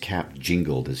upon his cap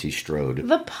jingled as he strode.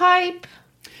 The pipe!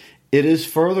 It is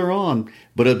further on,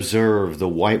 but observe the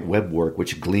white webwork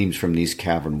which gleams from these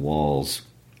cavern walls.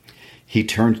 He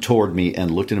turned toward me and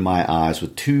looked into my eyes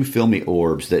with 2 filmy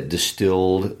orbs that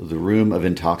distilled the rheum of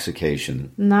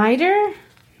intoxication. Niter?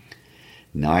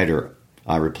 Niter,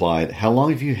 I replied. How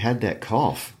long have you had that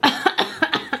cough?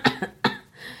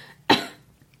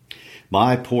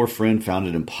 My poor friend found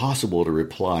it impossible to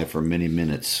reply for many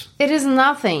minutes. It is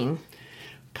nothing.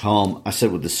 Calm, I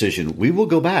said with decision, we will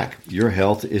go back. Your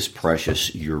health is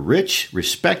precious. You're rich,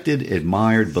 respected,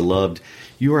 admired, beloved.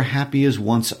 You are happy as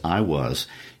once I was.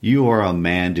 You are a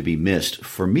man to be missed.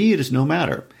 For me, it is no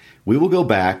matter. We will go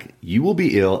back. You will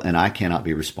be ill, and I cannot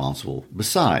be responsible.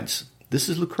 Besides, this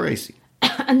is Lucrezi.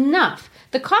 Enough.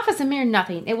 The cough is a mere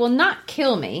nothing. It will not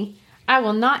kill me. I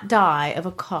will not die of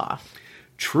a cough.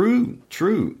 True.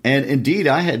 And indeed,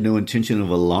 I had no intention of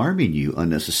alarming you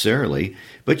unnecessarily,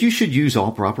 but you should use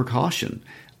all proper caution.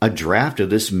 A draught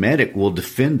of this medic will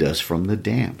defend us from the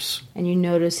damps. And you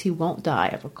notice he won't die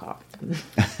of a cough.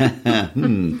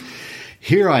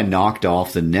 Here I knocked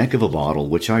off the neck of a bottle,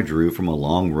 which I drew from a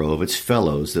long row of its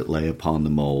fellows that lay upon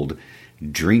the mould.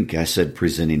 Drink, I said,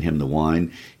 presenting him the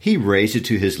wine. He raised it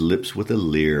to his lips with a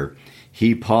leer.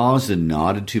 He paused and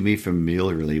nodded to me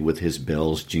familiarly with his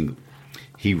bells jingle.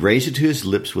 He raised it to his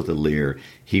lips with a leer.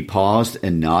 He paused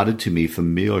and nodded to me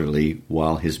familiarly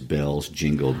while his bells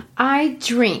jingled. I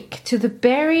drink to the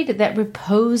buried that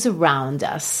repose around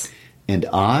us. And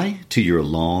I to your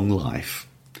long life.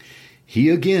 He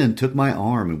again took my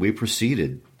arm, and we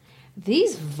proceeded.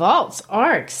 These vaults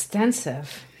are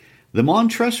extensive. The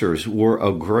Montressors were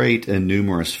a great and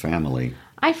numerous family.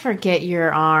 I forget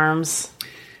your arms.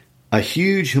 A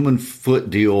huge human foot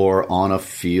d'or on a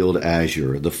field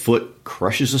azure. The foot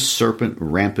crushes a serpent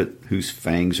rampant whose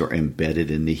fangs are embedded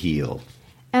in the heel.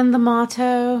 And the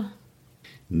motto?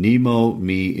 Nemo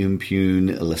me impune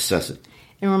licessit.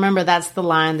 And remember, that's the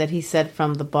line that he said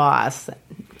from the boss.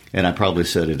 And I probably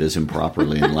said it as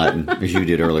improperly in Latin as you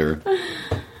did earlier.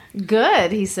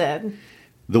 Good, he said.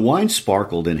 The wine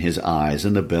sparkled in his eyes,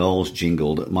 and the bells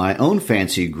jingled. My own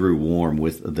fancy grew warm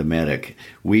with the medic.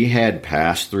 We had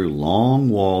passed through long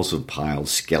walls of piled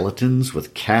skeletons,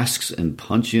 with casks and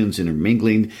puncheons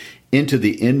intermingling, into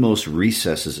the inmost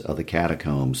recesses of the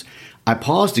catacombs. I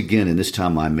paused again, and this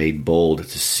time I made bold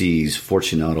to seize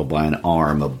Fortunato by an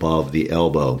arm above the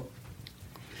elbow.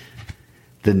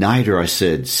 The niter, I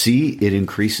said, see, it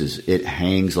increases. It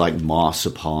hangs like moss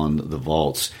upon the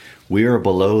vaults. We are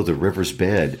below the river's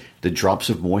bed. The drops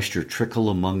of moisture trickle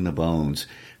among the bones.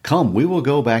 Come, we will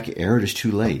go back ere it is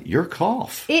too late. Your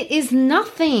cough. It is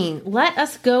nothing. Let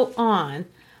us go on.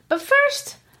 But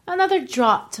first, another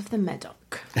draught of the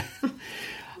Medoc.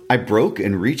 I broke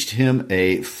and reached him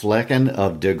a flagon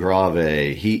of de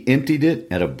Grave. He emptied it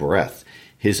at a breath.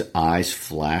 His eyes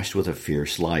flashed with a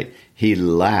fierce light. He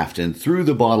laughed and threw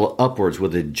the bottle upwards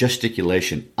with a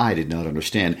gesticulation I did not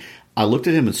understand. I looked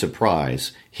at him in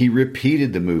surprise. He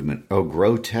repeated the movement, a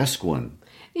grotesque one.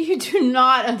 You do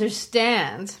not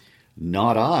understand.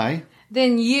 Not I.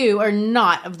 Then you are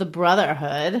not of the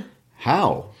Brotherhood.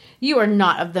 How? You are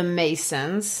not of the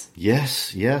Masons.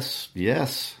 Yes.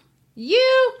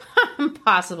 You?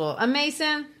 Impossible. A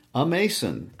Mason? A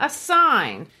Mason. A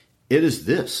sign. It is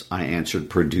this, I answered,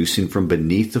 producing from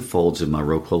beneath the folds of my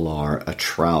roquelaire a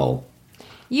trowel.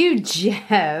 You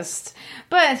jest.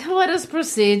 But let us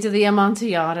proceed to the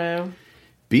Amontillado.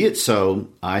 "Be it so,"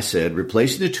 I said,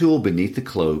 replacing the tool beneath the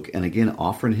cloak and again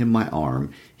offering him my arm.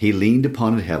 He leaned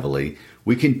upon it heavily.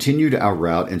 We continued our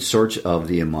route in search of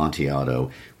the Amontillado.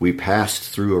 We passed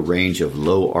through a range of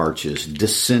low arches,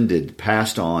 descended,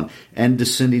 passed on, and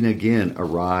descending again,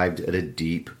 arrived at a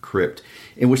deep crypt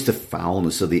in which the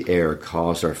foulness of the air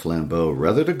caused our flambeau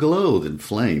rather to glow than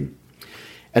flame.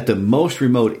 At the most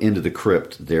remote end of the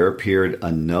crypt there appeared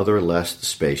another less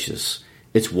spacious.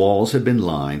 Its walls had been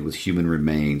lined with human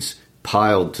remains,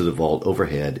 piled to the vault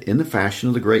overhead in the fashion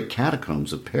of the great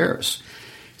catacombs of Paris.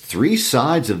 3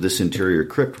 sides of this interior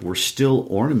crypt were still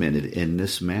ornamented in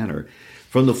this manner.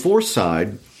 From the 4th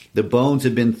side, the bones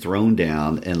had been thrown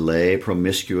down and lay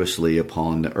promiscuously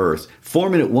upon the earth,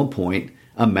 forming at one point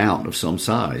a mound of some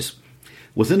size.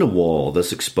 Within a wall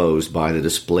thus exposed by the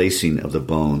displacing of the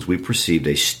bones, we perceived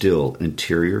a still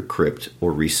interior crypt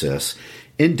or recess,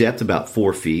 in depth about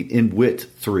 4 feet, in width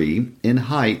 3, in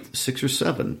height 6 or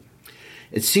 7.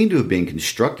 It seemed to have been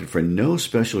constructed for no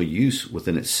special use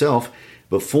within itself,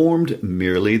 but formed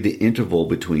merely the interval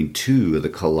between 2 of the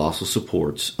colossal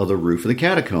supports of the roof of the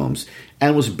catacombs,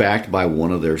 and was backed by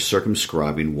one of their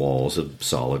circumscribing walls of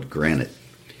solid granite.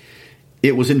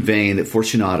 It was in vain that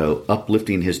Fortunato,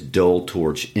 uplifting his dull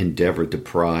torch, endeavored to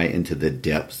pry into the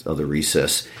depths of the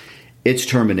recess. Its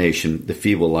termination the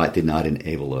feeble light did not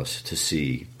enable us to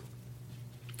see.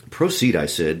 "Proceed," I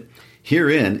said.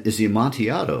 "Herein is the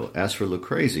Amontillado. As for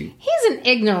Lucrezi—" "He's an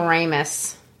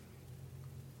ignoramus,"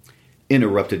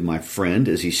 interrupted my friend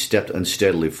as he stepped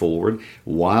unsteadily forward,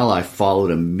 while I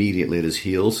followed immediately at his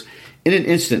heels. In an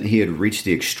instant he had reached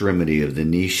the extremity of the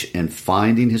niche, and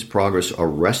finding his progress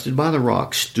arrested by the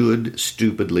rock, stood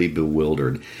stupidly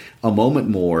bewildered. A moment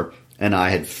more, and I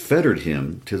had fettered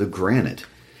him to the granite.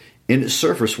 In its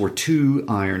surface were 2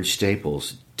 iron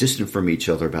staples, distant from each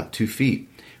other about 2 feet.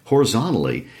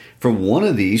 Horizontally, from one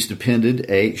of these depended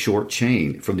a short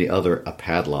chain, from the other a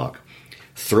padlock.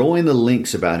 Throwing the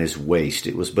links about his waist,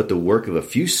 it was but the work of a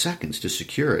few seconds to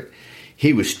secure it.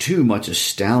 He was too much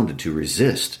astounded to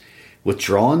resist.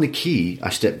 Withdrawing the key, I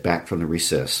stepped back from the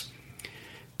recess.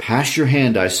 "Pass your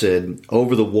hand," I said,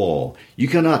 "over the wall. You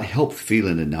cannot help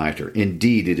feeling the nitre.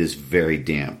 Indeed, it is very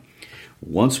damp.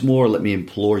 Once more let me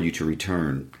implore you to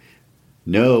return."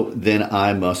 "No, then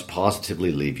I must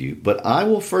positively leave you. But I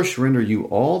will first render you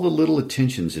all the little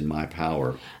attentions in my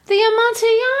power." "The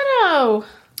Amontillado!"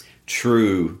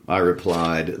 "True," I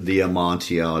replied, "the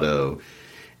Amontillado."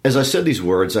 As I said these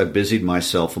words, I busied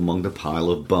myself among the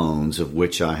pile of bones of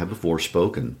which I have before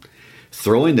spoken.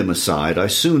 Throwing them aside, I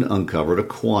soon uncovered a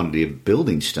quantity of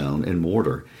building stone and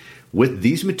mortar. With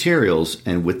these materials,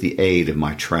 and with the aid of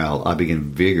my trowel, I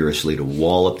began vigorously to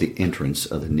wall up the entrance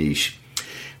of the niche.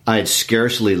 I had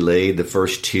scarcely laid the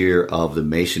first tier of the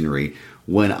masonry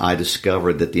when I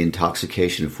discovered that the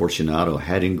intoxication of Fortunato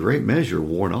had in great measure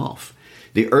worn off.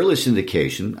 The earliest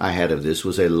indication I had of this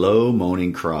was a low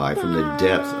moaning cry from the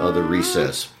depth of the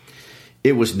recess.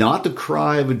 It was not the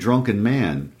cry of a drunken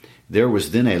man. There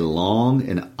was then a long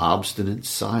and obstinate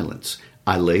silence.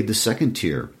 I laid the 2nd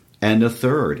tier, and the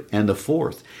 3rd, and the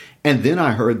 4th, and then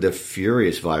I heard the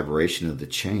furious vibration of the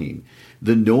chain.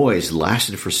 The noise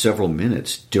lasted for several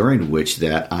minutes, during which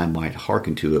that I might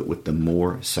hearken to it with the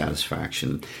more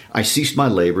satisfaction. I ceased my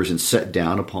labors and sat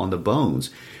down upon the bones.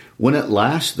 When at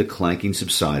last the clanking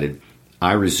subsided,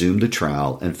 I resumed the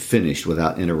trowel and finished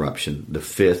without interruption the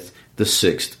 5th, the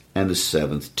 6th, and the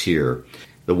 7th tier.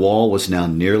 The wall was now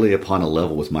nearly upon a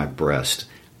level with my breast.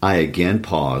 I again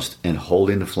paused, and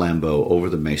holding the flambeau over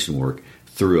the masonwork,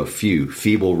 threw a few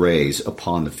feeble rays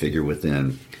upon the figure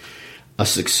within. A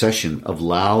succession of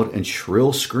loud and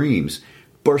shrill screams,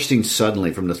 bursting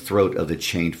suddenly from the throat of the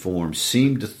chained form,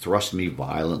 seemed to thrust me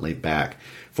violently back.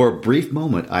 For a brief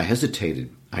moment I hesitated.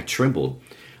 I trembled.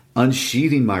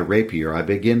 Unsheathing my rapier, I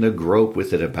began to grope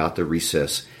with it about the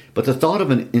recess, but the thought of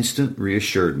an instant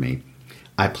reassured me.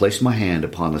 I placed my hand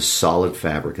upon the solid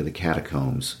fabric of the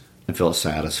catacombs and felt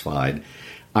satisfied.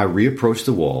 I reapproached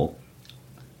the wall.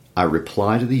 I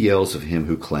replied to the yells of him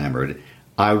who clamored.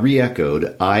 I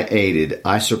re-echoed. I aided.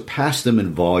 I surpassed them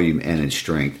in volume and in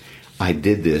strength. I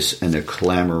did this, and the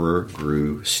clamorer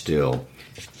grew still.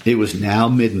 It was now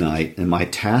midnight, and my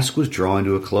task was drawing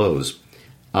to a close.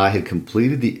 I had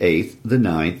completed the 8th, the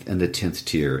 9th, and the 10th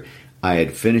tier. I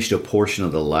had finished a portion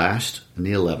of the last and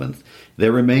the 11th.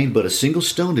 There remained but a single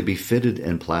stone to be fitted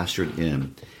and plastered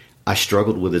in. I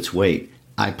struggled with its weight.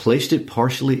 I placed it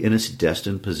partially in its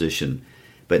destined position.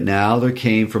 But now there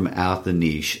came from out the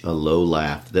niche a low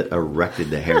laugh that erected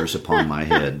the hairs upon my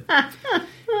head.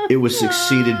 It was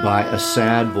succeeded by a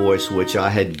sad voice which I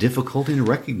had difficulty in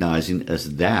recognizing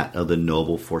as that of the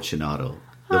noble Fortunato.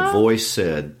 The voice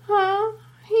said,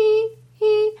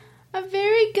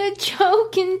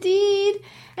 indeed.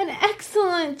 An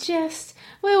excellent jest.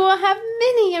 We will have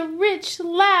many a rich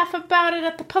laugh about it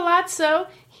at the palazzo.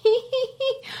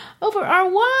 Over our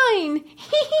wine.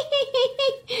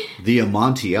 The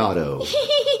Amontillado.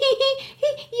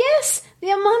 Yes, the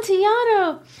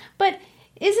Amontillado. But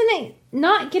isn't it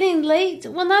not getting late?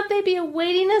 Will not they be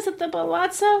awaiting us at the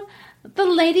palazzo? The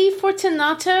Lady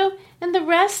Fortunato and the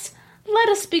rest? Let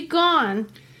us be gone.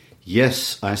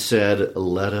 Yes, I said,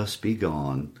 let us be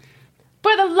gone.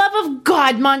 For the love of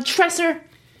God, Montresor.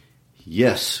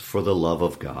 Yes, for the love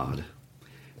of God.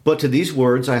 But to these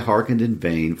words I hearkened in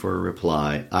vain for a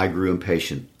reply. I grew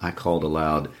impatient. I called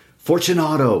aloud,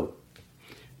 Fortunato!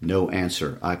 No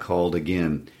answer. I called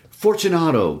again,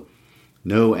 Fortunato!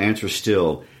 No answer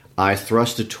still. I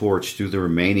thrust a torch through the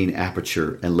remaining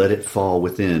aperture and let it fall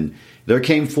within. There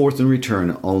came forth in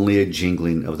return only a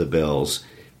jingling of the bells.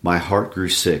 My heart grew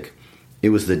sick. It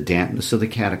was the dampness of the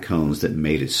catacombs that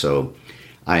made it so.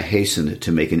 I hastened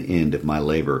to make an end of my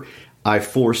labor. I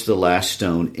forced the last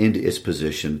stone into its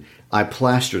position. I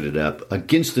plastered it up.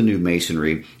 Against the new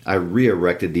masonry, I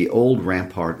re-erected the old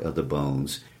rampart of the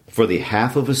bones. For the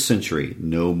half of a century,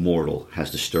 no mortal has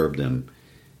disturbed them.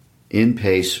 In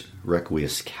pace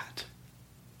requiescat.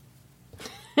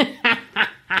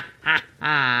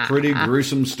 Pretty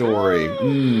gruesome story.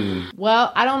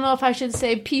 Well, I don't know if I should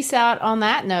say peace out on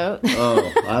that note.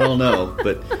 Oh, I don't know.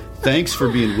 But thanks for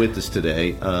being with us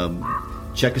today.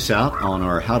 Check us out on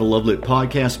our How to Love Lit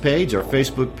podcast page, our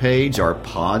Facebook page, our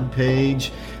pod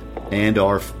page, and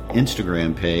our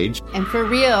Instagram page. And for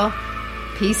real,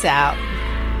 peace out.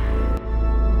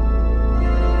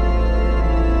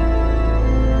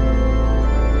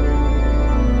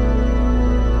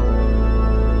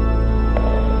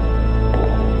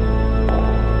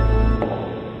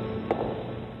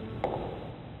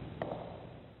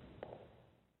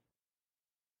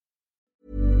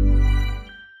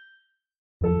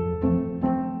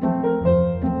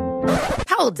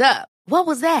 Hold up. What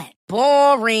was that?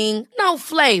 Boring. No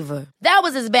flavor. That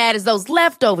was as bad as those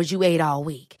leftovers you ate all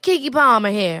week. Keke Palmer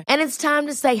here. And it's time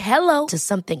to say hello to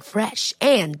something fresh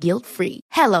and guilt-free.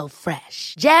 Hello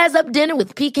Fresh. Jazz up dinner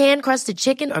with pecan-crusted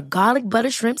chicken or garlic butter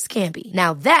shrimp scampi.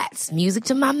 Now that's music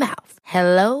to my mouth.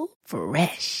 Hello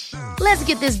Fresh. Let's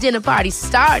get this dinner party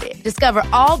started. Discover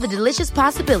all the delicious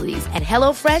possibilities at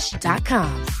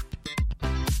HelloFresh.com.